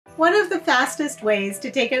One of the fastest ways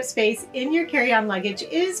to take up space in your carry-on luggage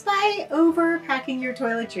is by overpacking your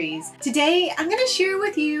toiletries. Today, I'm going to share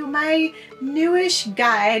with you my newish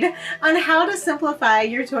guide on how to simplify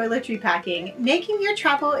your toiletry packing, making your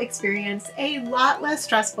travel experience a lot less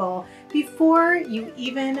stressful before you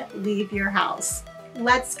even leave your house.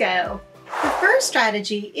 Let's go. The first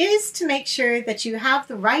strategy is to make sure that you have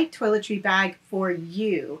the right toiletry bag for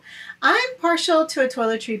you. I'm partial to a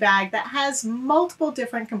toiletry bag that has multiple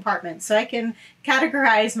different compartments so I can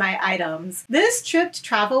categorize my items. This tripped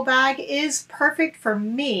travel bag is perfect for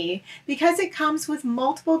me because it comes with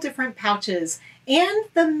multiple different pouches, and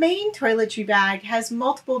the main toiletry bag has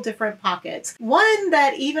multiple different pockets. One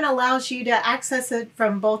that even allows you to access it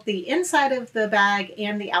from both the inside of the bag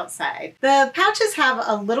and the outside. The pouches have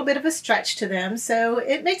a little bit of a stretch to them, so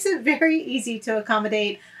it makes it very easy to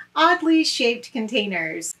accommodate oddly shaped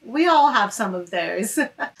containers. We all have some of those.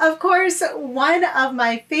 Of course, one of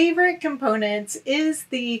my favorite components is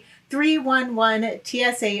the 311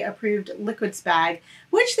 TSA approved liquids bag,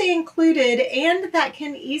 which they included and that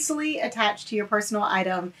can easily attach to your personal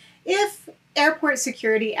item if airport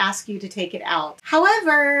security asks you to take it out.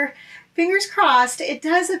 However, fingers crossed, it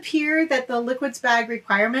does appear that the liquids bag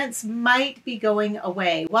requirements might be going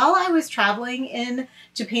away. While I was traveling in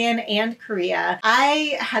Japan and Korea,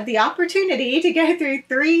 I had the opportunity to go through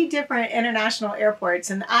 3 different international airports,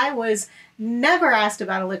 and I was never asked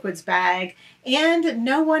about a liquids bag, and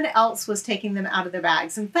no one else was taking them out of their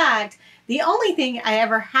bags. In fact, the only thing I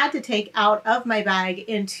ever had to take out of my bag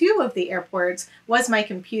in 2 of the airports was my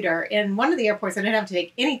computer. In one of the airports, I didn't have to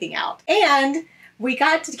take anything out. And we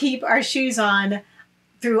got to keep our shoes on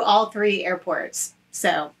through all 3 airports.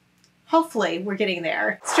 So hopefully we're getting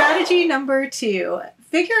there. Strategy number 2,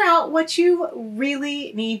 figure out what you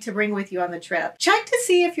really need to bring with you on the trip. Check to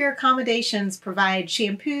see if your accommodations provide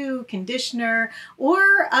shampoo, conditioner,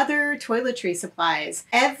 or other toiletry supplies.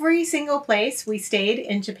 Every single place we stayed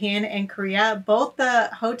in Japan and Korea, both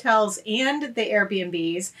the hotels and the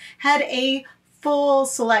Airbnbs, had a full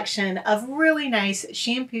selection of really nice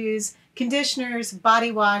shampoos, conditioners,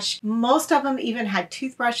 body wash. Most of them even had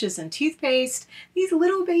toothbrushes and toothpaste. These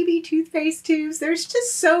little baby toothpaste tubes, they're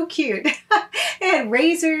just so cute. And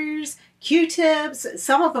razors, Q-tips,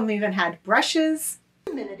 some of them even had brushes.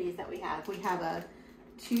 Amenities that we have a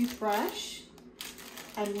toothbrush,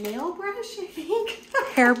 a nail brush, I think.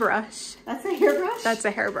 Hairbrush. That's a hairbrush? That's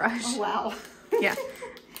a hairbrush. Oh, wow. Yeah.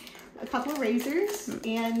 A couple of razors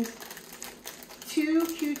and 2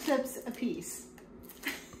 Q-tips apiece.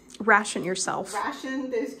 Ration yourself.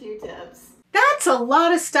 Ration those Q-tips. That's a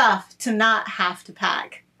lot of stuff to not have to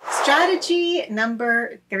pack. Strategy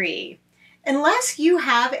number 3. Unless you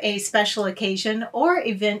have a special occasion or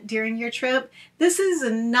event during your trip, this is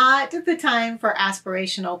not the time for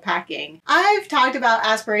aspirational packing. I've talked about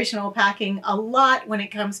aspirational packing a lot when it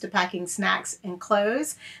comes to packing snacks and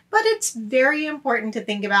clothes, but it's very important to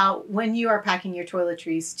think about when you are packing your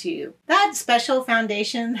toiletries too. That special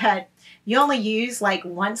foundation that you only use like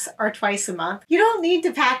once or twice a month, you don't need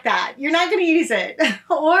to pack that. You're not going to use it.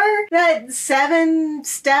 Or that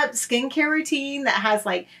 7-step skincare routine that has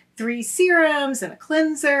like 3 serums and a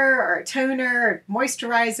cleanser or a toner, or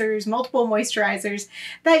moisturizers, multiple moisturizers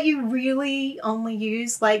that you really only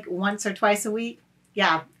use like once or twice a week.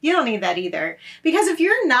 Yeah, you don't need that either. Because if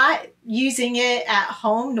you're not using it at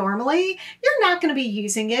home normally, you're not going to be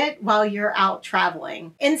using it while you're out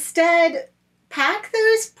traveling. Instead, pack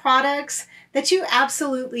those products that you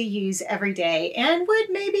absolutely use every day and would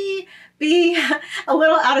maybe be a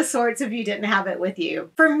little out of sorts if you didn't have it with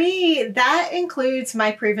you. For me, that includes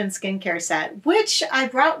my Proven skincare set, which I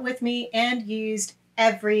brought with me and used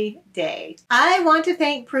every day. I want to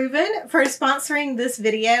thank Proven for sponsoring this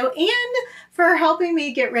video and for helping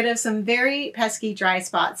me get rid of some very pesky dry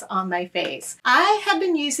spots on my face. I have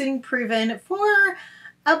been using Proven for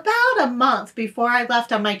about a month before I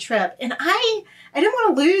left on my trip, and I didn't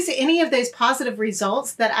want to lose any of those positive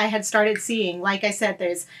results that I had started seeing. Like I said,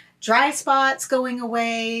 there's dry spots going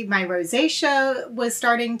away, my rosacea was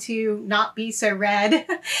starting to not be so red,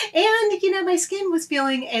 and my skin was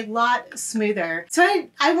feeling a lot smoother. So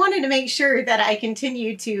I wanted to make sure that I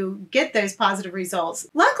continued to get those positive results.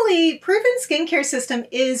 Luckily, Proven Skincare System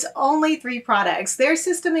is only 3 products. Their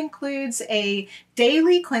system includes a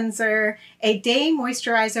daily cleanser, a day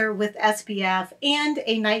moisturizer with SPF, and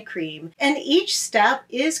a night cream. And each step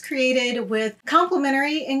is created with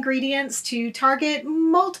complementary ingredients to target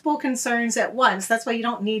multiple concerns at once. That's why you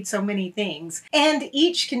don't need so many things. And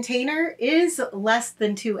each container is less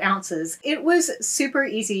than 2 ounces. It was super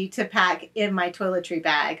easy to pack in my toiletry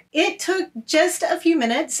bag. It took just a few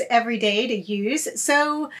minutes every day to use,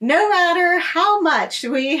 so no matter how much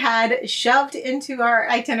we had shoved into our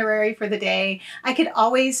itinerary for the day, I could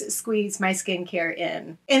always squeeze my skincare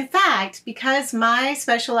in. In fact, because my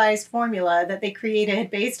specialized formula that they created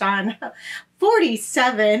based on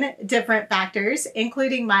 47 different factors,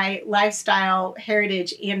 including my lifestyle,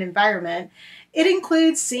 heritage, and environment, it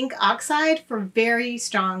includes zinc oxide for very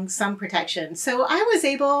strong sun protection. So I was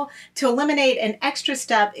able to eliminate an extra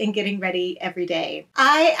step in getting ready every day.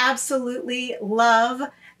 I absolutely love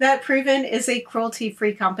that Proven is a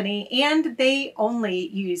cruelty-free company and they only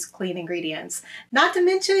use clean ingredients. Not to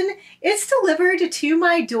mention, it's delivered to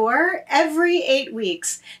my door every 8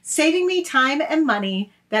 weeks, saving me time and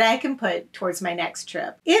money that I can put towards my next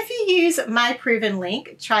trip. If you use my Proven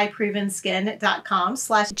link,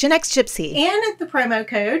 tryprovenskin.com/GenXGypsy, and the promo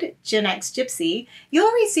code GenXGypsy,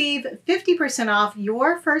 you'll receive 50% off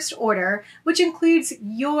your first order, which includes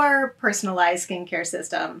your personalized skincare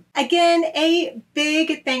system. Again, a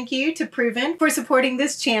big thank you to Proven for supporting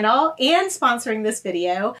this channel and sponsoring this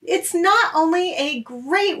video. It's not only a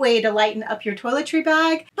great way to lighten up your toiletry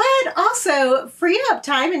bag, but also free up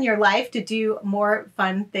time in your life to do more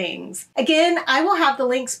fun things. Again, I will have the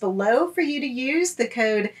links below for you to use the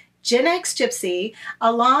code GenXGypsy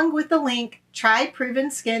along with the link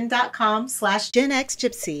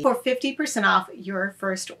tryprovenskin.com/GenXGypsy for 50% off your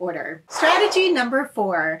first order. Strategy number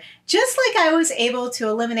 4. Just like I was able to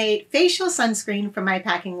eliminate facial sunscreen from my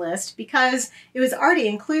packing list because it was already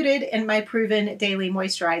included in my Proven daily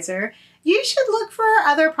moisturizer, you should look for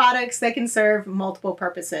other products that can serve multiple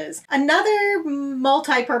purposes. Another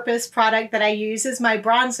multi-purpose product that I use is my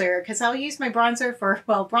bronzer, because I'll use my bronzer for,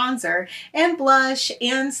 well, bronzer and blush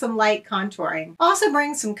and some light contouring. Also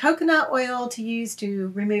bring some coconut oil to use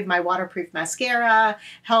to remove my waterproof mascara,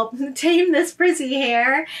 help tame this frizzy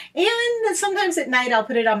hair, and sometimes at night I'll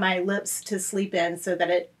put it on my lips to sleep in so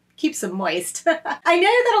that it keeps them moist. I know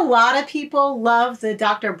that a lot of people love the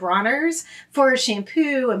Dr. Bronner's for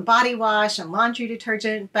shampoo and body wash and laundry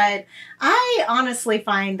detergent, but I honestly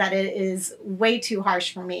find that it is way too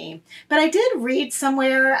harsh for me. But I did read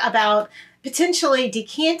somewhere about potentially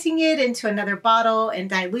decanting it into another bottle and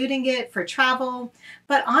diluting it for travel.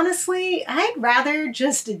 But honestly, I'd rather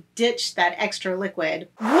just ditch that extra liquid,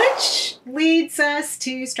 which leads us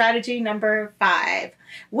to strategy number 5,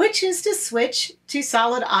 which is to switch to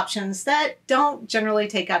solid options that don't generally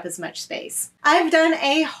take up as much space. I've done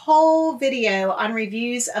a whole video on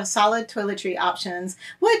reviews of solid toiletry options,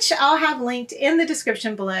 which I'll have linked in the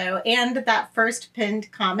description below and that first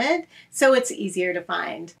pinned comment, so it's easier to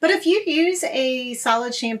find. But if you use a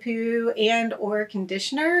solid shampoo and or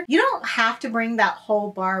conditioner, you don't have to bring that whole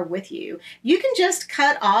bar with you. You can just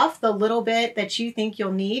cut off the little bit that you think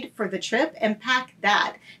you'll need for the trip and pack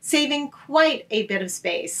that, saving quite a bit of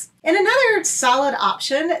space. And another solid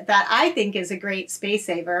option that I think is a great space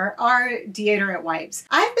saver are deodorant wipes.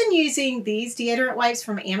 I've been using these deodorant wipes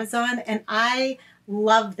from Amazon and I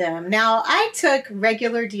love them. Now, I took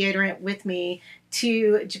regular deodorant with me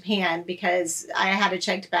to Japan because I had a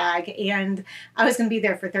checked bag and I was going to be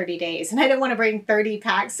there for 30 days and I didn't want to bring 30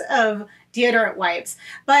 packs of deodorant wipes.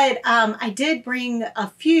 But I did bring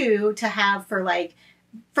a few to have for like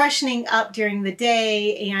freshening up during the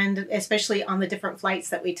day and especially on the different flights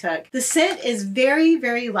that we took. The scent is very,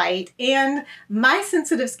 very light and my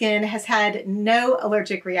sensitive skin has had no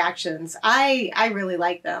allergic reactions. I really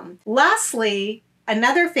like them. Lastly,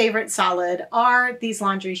 another favorite solid are these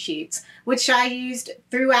laundry sheets, which I used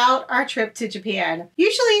throughout our trip to Japan.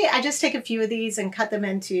 Usually I just take a few of these and cut them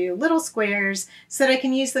into little squares so that I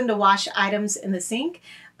can use them to wash items in the sink.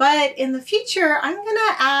 But in the future, I'm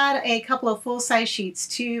gonna add a couple of full-size sheets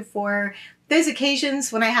too for those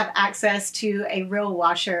occasions when I have access to a real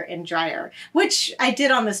washer and dryer, which I did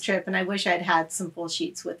on this trip and I wish I'd had some full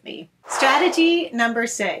sheets with me. Strategy number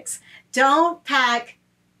 6, don't pack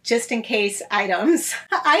just in case items.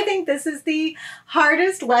 I think this is the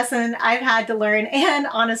hardest lesson I've had to learn, and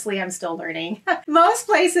honestly, I'm still learning. Most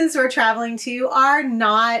places we're traveling to are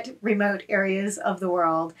not remote areas of the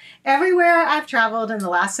world. Everywhere I've traveled in the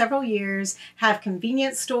last several years have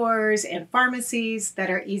convenience stores and pharmacies that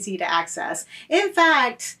are easy to access. In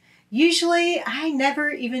fact, Usually, I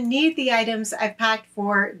never even need the items I've packed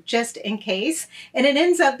for just in case, and it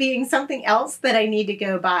ends up being something else that I need to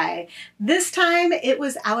go buy. This time, it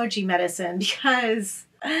was allergy medicine because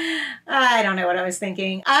I don't know what I was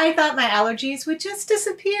thinking. I thought my allergies would just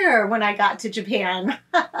disappear when I got to Japan.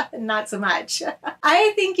 Not so much.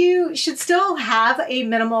 I think you should still have a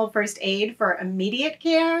minimal first aid for immediate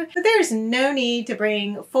care, but there's no need to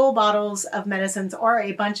bring full bottles of medicines or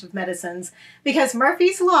a bunch of medicines because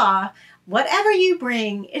Murphy's Law, whatever you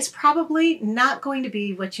bring is probably not going to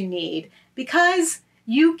be what you need because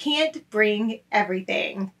you can't bring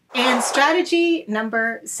everything. And strategy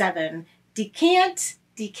number 7, decant.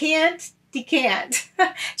 Try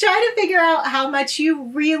to figure out how much you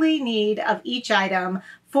really need of each item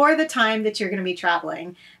for the time that you're going to be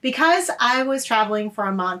traveling. Because I was traveling for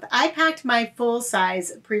a month, I packed my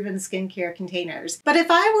full-size Proven skincare containers. But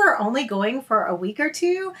if I were only going for a week or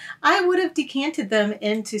two, I would have decanted them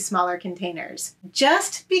into smaller containers.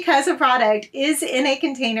 Just because a product is in a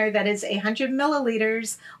container that is 100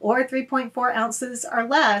 milliliters or 3.4 ounces or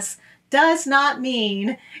less does not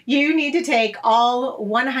mean you need to take all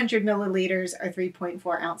 100 milliliters or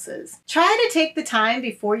 3.4 ounces. Try to take the time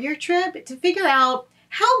before your trip to figure out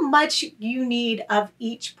how much you need of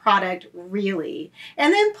each product really,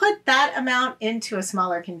 and then put that amount into a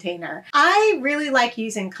smaller container. I really like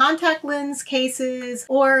using contact lens cases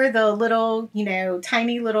or the little,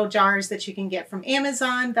 tiny little jars that you can get from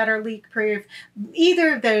Amazon that are leak proof.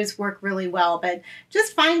 Either of those work really well, but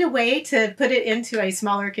just find a way to put it into a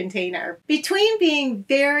smaller container. Between being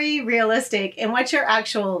very realistic in what your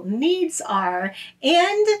actual needs are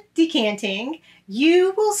and decanting,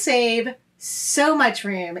 you will save so much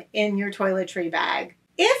room in your toiletry bag.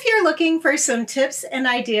 If you're looking for some tips and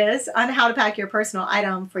ideas on how to pack your personal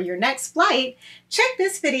item for your next flight, check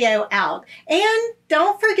this video out. And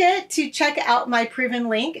don't forget to check out my proven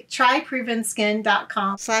link,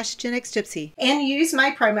 tryprovenskin.com/GenXGypsy, and use my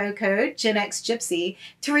promo code GenXGypsy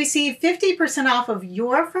to receive 50% off of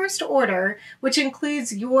your first order, which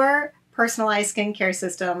includes your personalized skincare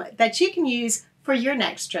system that you can use for your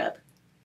next trip.